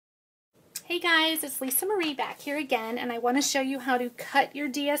Hey guys, it's Lisa Marie back here again, and I want to show you how to cut your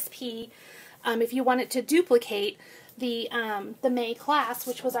DSP if you want it to duplicate the May class,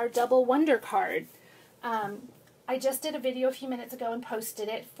 which was our Double Wonder card. I just did a video a few minutes ago and posted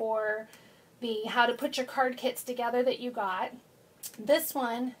it for the how to put your card kits together that you got. This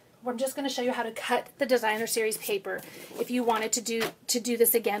one, I'm just going to show you how to cut the designer series paper if you wanted to do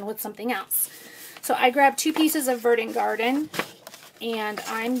this again with something else. So I grabbed 2 pieces of Verdant Garden, and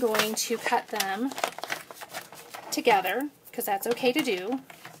I'm going to cut them together because that's okay to do. And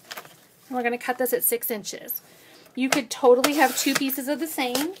we're going to cut this at 6 inches. You could totally have 2 pieces of the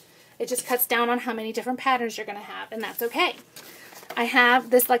same. It just cuts down on how many different patterns you're going to have, and that's okay. I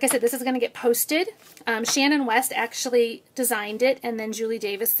have this, like I said, this is going to get posted. Shannon West actually designed it, and then Julie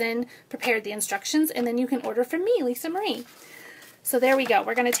Davison prepared the instructions, and then you can order from me, Lisa Marie. So there we go.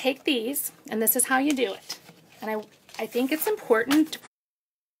 We're going to take these, and this is how you do it. And I think it's important to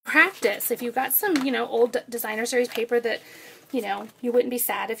practice. If you've got some, old designer series paper that, you wouldn't be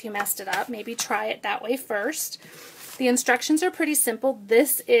sad if you messed it up, maybe try it that way first. The instructions are pretty simple.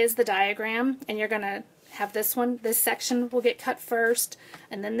 This is the diagram, and you're going to have this one. This section will get cut first,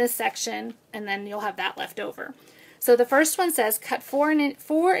 and then this section, and then you'll have that left over. So the first one says cut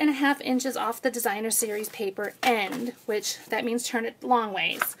 4.5 inches off the designer series paper end, which that means turn it long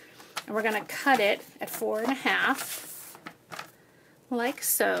ways. And we're going to cut it at 4.5, like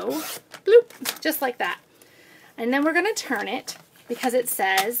so, bloop, just like that. And then we're going to turn it because it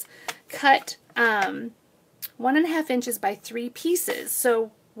says cut 1.5 inches by 3 pieces.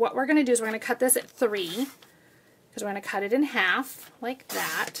 So what we're going to do is we're going to cut this at 3 because we're going to cut it in half like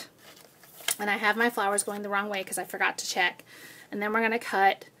that. And I have my flowers going the wrong way because I forgot to check. And then we're going to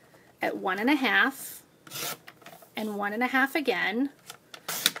cut at 1.5 and 1.5 again.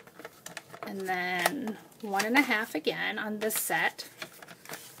 And then 1.5 again on this set.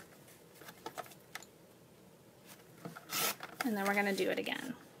 And then we're going to do it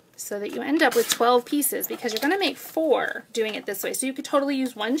again. So that you end up with 12 pieces because you're going to make 4 doing it this way. So you could totally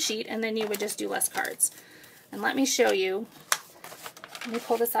use 1 sheet and then you would just do less cards. And let me show you. Let me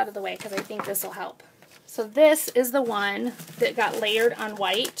pull this out of the way because I think this will help. So this is the one that got layered on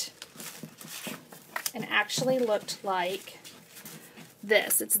white and actually looked like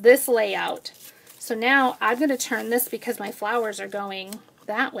this. It's this layout. So now I'm going to turn this because my flowers are going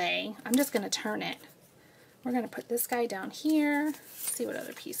that way. I'm just going to turn it. We're going to put this guy down here. See what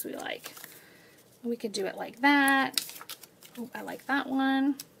other piece we like. We could do it like that. Oh, I like that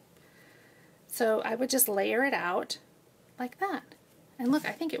one. So I would just layer it out like that. And look,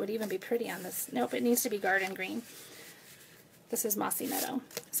 I think it would even be pretty on this. Nope, it needs to be garden green. This is Mossy Meadow.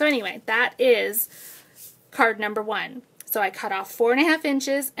 So anyway, that is card number 1. So I cut off 4.5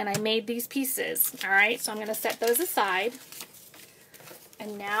 inches and I made these pieces. All right, so I'm going to set those aside.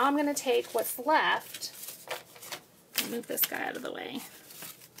 And now I'm going to take what's left. Move this guy out of the way.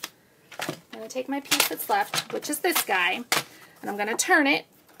 I'm going to take my piece that's left, which is this guy, and I'm going to turn it.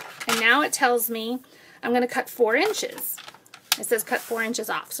 And now it tells me I'm going to cut 4 inches. It says cut 4 inches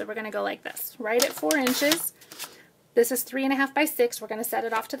off. So we're going to go like this, right at 4 inches. This is 3.5 by 6. We're going to set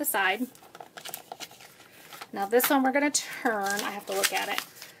it off to the side. Now this one we're going to turn. I have to look at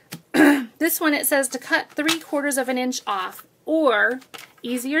it. This one it says to cut 3/4 of an inch off, or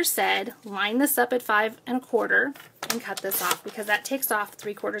easier said, line this up at 5 1/4 and cut this off because that takes off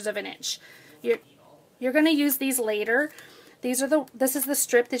 3/4 of an inch. You're going to use these later. This is the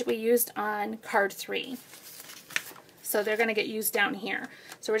strip that we used on card 3. So they're going to get used down here.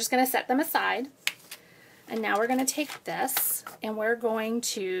 So we're just going to set them aside. And now we're going to take this and we're going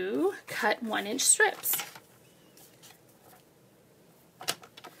to cut 1-inch strips.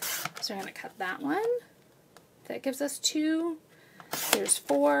 So we're going to cut that one. That gives us 2. Here's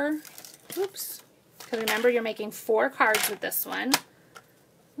 4. Oops. Because remember, you're making 4 cards with this one.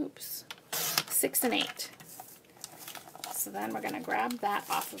 Oops. 6 and 8. So then we're going to grab that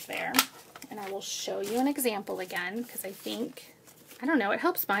off of there. And I will show you an example again because I don't know, it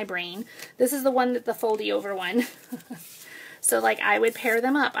helps my brain. This is the one that the foldy over one. So like I would pair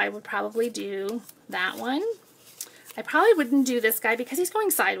them up. I would probably do that one. I probably wouldn't do this guy because he's going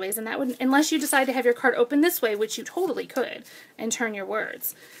sideways, and that would, unless you decide to have your card open this way, which you totally could, and turn your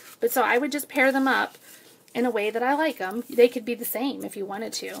words. But so I would just pair them up in a way that I like them. They could be the same if you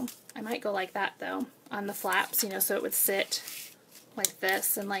wanted to. I might go like that though on the flaps, so it would sit like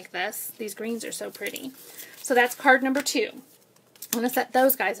this and like this. These greens are so pretty. So that's card number 2. I'm going to set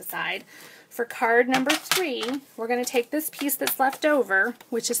those guys aside. For card number 3, we're going to take this piece that's left over,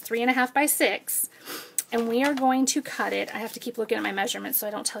 which is 3.5 by 6. And we are going to cut it. I have to keep looking at my measurements so I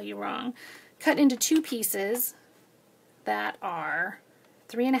don't tell you wrong. Cut into 2 pieces that are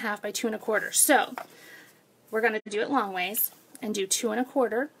 3.5 by 2 1/4. So we're going to do it long ways and do 2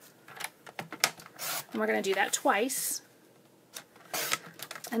 1/4. And we're going to do that twice.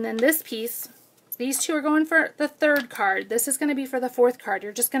 And then this piece, these two are going for the 3rd card. This is going to be for the 4th card.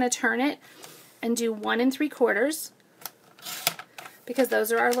 You're just going to turn it and do 1 3/4, because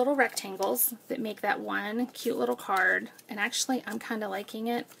those are our little rectangles that make that one cute little card. And actually, I'm kind of liking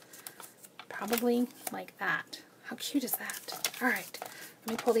it probably like that. How cute is that? All right,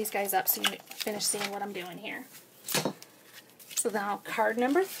 let me pull these guys up so you finish seeing what I'm doing here. So now card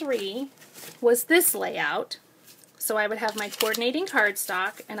number 3 was this layout. So I would have my coordinating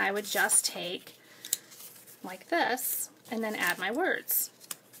cardstock, and I would just take like this and then add my words.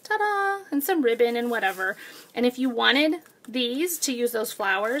 Ta-da! And some ribbon and whatever. And if you wanted these to use those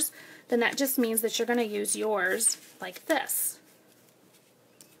flowers, then that just means that you're going to use yours like this.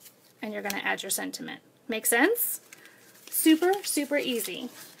 And you're going to add your sentiment. Make sense? Super, super easy.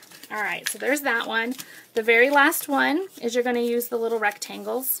 All right, so there's that one. The very last one is you're going to use the little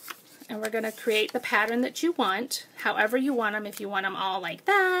rectangles, and we're going to create the pattern that you want, however you want them. If you want them all like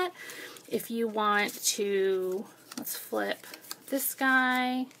that, if you want to, let's flip this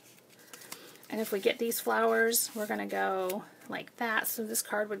guy, and if we get these flowers, we're going to go like that, so this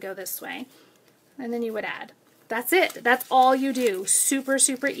card would go this way, and then you would add. That's it. That's all you do. Super,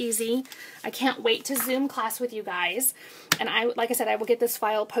 super easy. I can't wait to Zoom class with you guys. And like I said, I will get this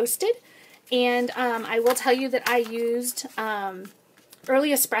file posted. And I will tell you that I used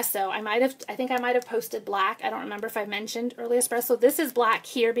Early Espresso. I think I might have posted black. I don't remember if I mentioned Early Espresso. This is black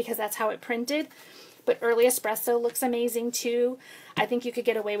here because that's how it printed. But Early Espresso looks amazing too. I think you could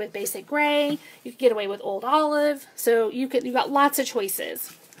get away with basic gray. You could get away with old olive. So you've got lots of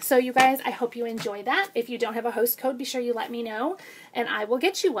choices. So you guys, I hope you enjoy that. If you don't have a host code, be sure you let me know, and I will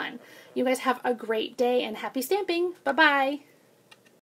get you one. You guys have a great day, and happy stamping. Bye-bye.